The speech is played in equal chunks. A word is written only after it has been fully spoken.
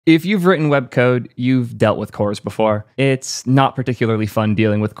If you've written web code, you've dealt with CORS before. It's not particularly fun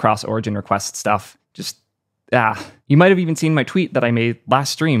dealing with cross-origin request stuff. You might have even seen my tweet that I made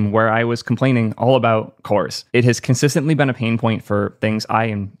last stream where I was complaining all about CORS. It has consistently been a pain point for things I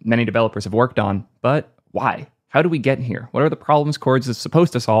and many developers have worked on, but why? How do we get here? What are the problems CORS is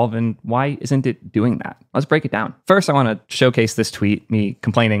supposed to solve, and why isn't it doing that? Let's break it down. First, I want to showcase this tweet, me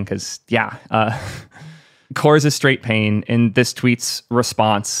complaining, because CORS is straight pain, and this tweet's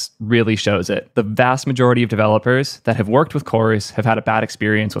response really shows it. The vast majority of developers that have worked with CORS have had a bad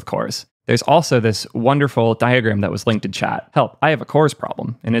experience with CORS. There's also this wonderful diagram that was linked in chat. Help, I have a CORS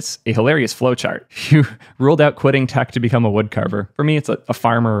problem, and it's a hilarious flowchart. You ruled out quitting tech to become a woodcarver. For me, it's a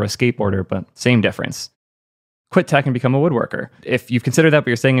farmer or a skateboarder, but same difference. Quit tech and become a woodworker. If you've considered that but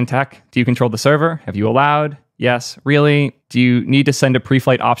you're staying in tech, do you control the server? Have you allowed? Yes. Really? Do you need to send a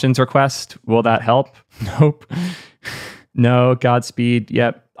pre-flight options request? Will that help? Nope. No, Godspeed.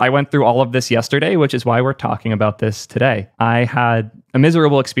 Yep. I went through all of this yesterday, which is why we're talking about this today. I had a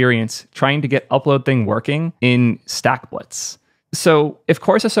miserable experience trying to get upload thing working in StackBlitz. So if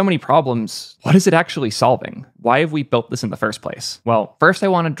CORS has so many problems, what is it actually solving? Why have we built this in the first place? Well, first I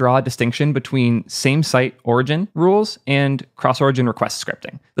want to draw a distinction between same-site origin rules and cross-origin request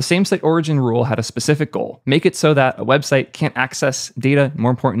scripting. The same-site origin rule had a specific goal: make it so that a website can't access data,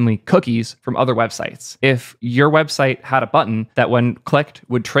 more importantly, cookies from other websites. If your website had a button that when clicked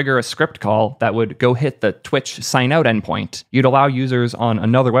would trigger a script call that would go hit the Twitch sign out endpoint, you'd allow users on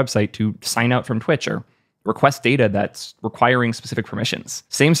another website to sign out from Twitch or request data that's requiring specific permissions.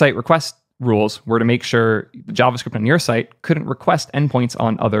 Same site request rules were to make sure the JavaScript on your site couldn't request endpoints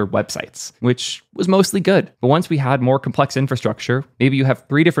on other websites, which was mostly good. But once we had more complex infrastructure, maybe you have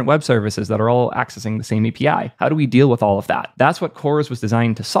 3 different web services that are all accessing the same API. How do we deal with all of that? That's what CORS was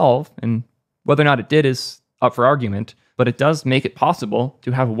designed to solve, and whether or not it did is up for argument. But it does make it possible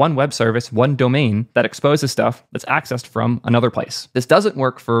to have one web service, one domain that exposes stuff that's accessed from another place. This doesn't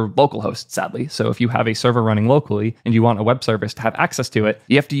work for localhost, sadly. So if you have a server running locally and you want a web service to have access to it,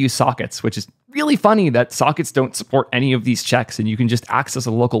 you have to use sockets, which is really funny that sockets don't support any of these checks, and you can just access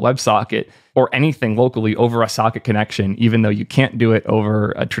a local WebSocket or anything locally over a socket connection, even though you can't do it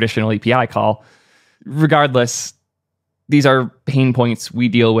over a traditional API call. Regardless, these are pain points we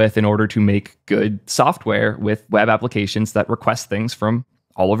deal with in order to make good software with web applications that request things from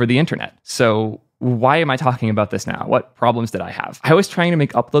all over the internet. So why am I talking about this now? What problems did I have? I was trying to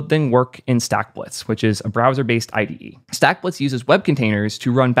make upload thing work in StackBlitz, which is a browser-based IDE. StackBlitz uses web containers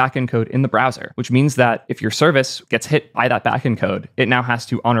to run backend code in the browser, which means that if your service gets hit by that backend code, it now has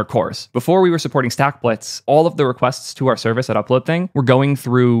to honor CORS. Before we were supporting StackBlitz, all of the requests to our service at upload thing were going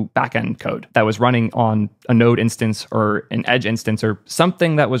through backend code that was running on a node instance or an edge instance or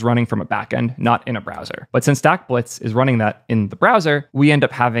something that was running from a backend, not in a browser. But since StackBlitz is running that in the browser, we end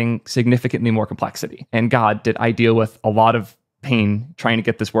up having significantly more complexity. And God, did I deal with a lot of pain trying to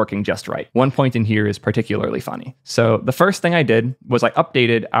get this working just right. One point in here is particularly funny. So the first thing I did was I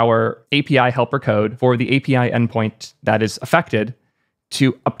updated our API helper code for the API endpoint that is affected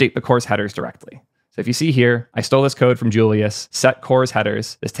to update the CORS headers directly. So if you see here, I stole this code from Julius, set CORS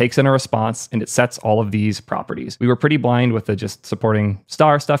headers. This takes in a response and it sets all of these properties. We were pretty blind with the just supporting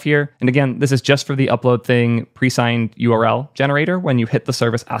star stuff here. And again, this is just for the upload thing pre-signed URL generator when you hit the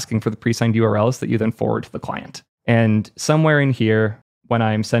service asking for the pre-signed URLs that you then forward to the client. And somewhere in here, when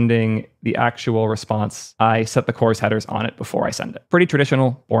I'm sending the actual response, I set the CORS headers on it before I send it. Pretty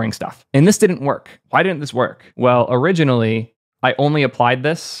traditional, boring stuff. And this didn't work. Why didn't this work? Well, originally, I only applied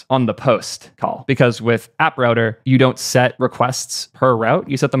this on the post call because with App Router, you don't set requests per route.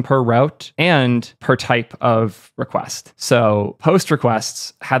 You set them per route and per type of request. So post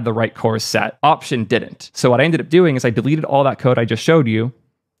requests had the right CORS set. Option didn't. So what I ended up doing is I deleted all that code I just showed you.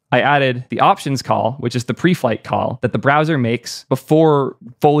 I added the options call, which is the pre-flight call that the browser makes before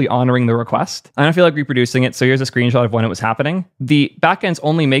fully honoring the request. I don't feel like reproducing it, so here's a screenshot of when it was happening. The backend's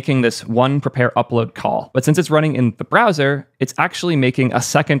only making this one prepare upload call, but since it's running in the browser, it's actually making a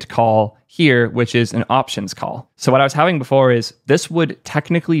second call here, which is an options call. So what I was having before is this would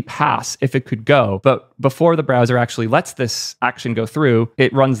technically pass if it could go, but before the browser actually lets this action go through,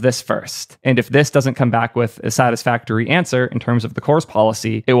 it runs this first. And if this doesn't come back with a satisfactory answer in terms of the CORS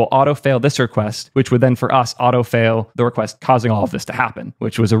policy, it will auto-fail this request, which would then for us auto-fail the request causing all of this to happen,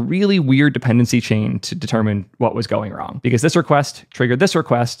 which was a really weird dependency chain to determine what was going wrong. Because this request triggered this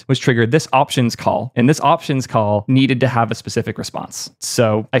request, which triggered this options call, and this options call needed to have a specific response.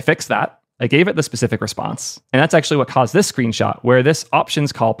 So I fixed that. I gave it the specific response. And that's actually what caused this screenshot, where this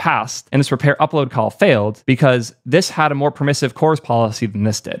options call passed and this prepare upload call failed because this had a more permissive CORS policy than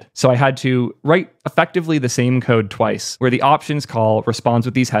this did. So I had to write effectively the same code twice, where the options call responds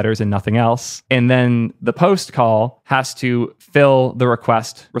with these headers and nothing else. And then the post call has to fill the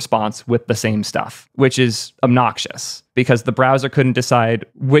request response with the same stuff, which is obnoxious because the browser couldn't decide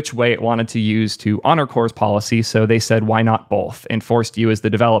which way it wanted to use to honor CORS policy. So they said, why not both? And forced you as the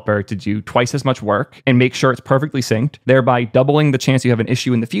developer to do twice as much work and make sure it's perfectly synced, thereby doubling the chance you have an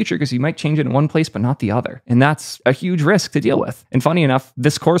issue in the future because you might change it in one place, but not the other. And that's a huge risk to deal with. And funny enough,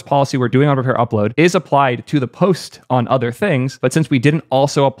 this CORS policy we're doing on repair upload is applied to the post on other things. But since we didn't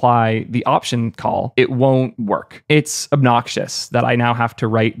also apply the option call, it won't work. It's obnoxious that I now have to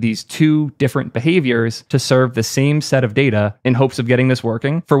write these two different behaviors to serve the same set of data in hopes of getting this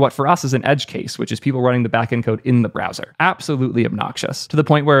working for what for us is an edge case, which is people running the backend code in the browser. Absolutely obnoxious, to the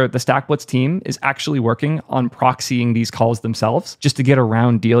point where the StackBlitz team is actually working on proxying these calls themselves just to get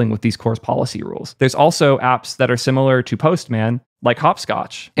around dealing with these CORS policy rules. There's also apps that are similar to Postman, like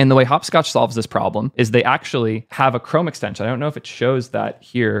Hopscotch. And the way Hopscotch solves this problem is they actually have a Chrome extension. I don't know if it shows that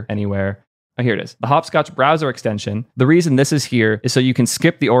here anywhere. Oh, here it is. The Hopscotch browser extension. The reason this is here is so you can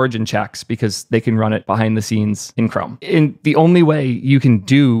skip the origin checks because they can run it behind the scenes in Chrome. And the only way you can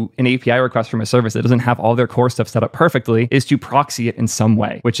do an API request from a service that doesn't have all their core stuff set up perfectly is to proxy it in some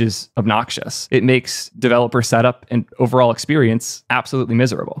way, which is obnoxious. It makes developer setup and overall experience absolutely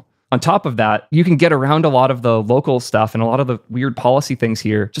miserable. On top of that, you can get around a lot of the local stuff and a lot of the weird policy things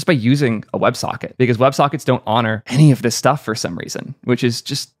here just by using a WebSocket, because WebSockets don't honor any of this stuff for some reason, which is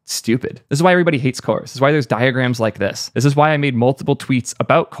just stupid. This is why everybody hates CORS. This is why there's diagrams like this. This is why I made multiple tweets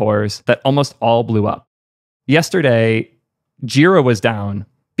about CORS that almost all blew up. Yesterday, Jira was down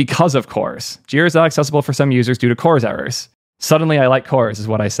because of CORS. Jira is not accessible for some users due to CORS errors. Suddenly I like CORS is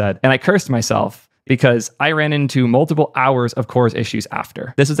what I said. And I cursed myself because I ran into multiple hours of CORS issues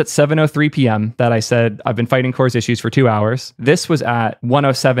after. This was at 7:03 p.m. that I said I've been fighting CORS issues for 2 hours. This was at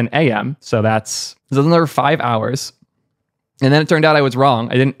 1:07 a.m. So that's another 5 hours. And then it turned out I was wrong.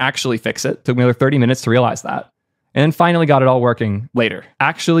 I didn't actually fix it. It took me another 30 minutes to realize that. And then finally got it all working later.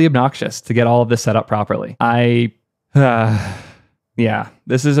 Actually obnoxious to get all of this set up properly. Yeah,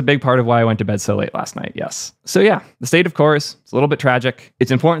 this is a big part of why I went to bed so late last night, yes. So yeah, the state of CORS is a little bit tragic.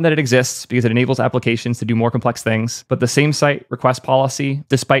 It's important that it exists because it enables applications to do more complex things, but the same site request policy,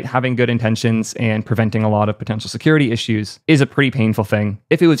 despite having good intentions and preventing a lot of potential security issues, is a pretty painful thing.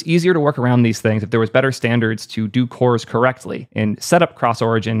 If it was easier to work around these things, if there was better standards to do CORS correctly and set up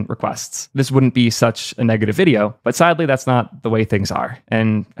cross-origin requests, this wouldn't be such a negative video, but sadly that's not the way things are.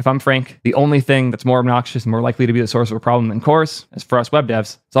 And if I'm frank, the only thing that's more obnoxious and more likely to be the source of a problem than CORS, as for us web devs,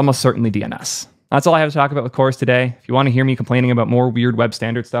 it's almost certainly DNS. That's all I have to talk about with CORS today. If you want to hear me complaining about more weird web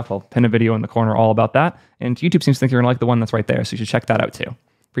standard stuff, I'll pin a video in the corner all about that. And YouTube seems to think you're going to like the one that's right there, so you should check that out too.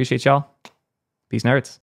 Appreciate y'all. Peace, nerds.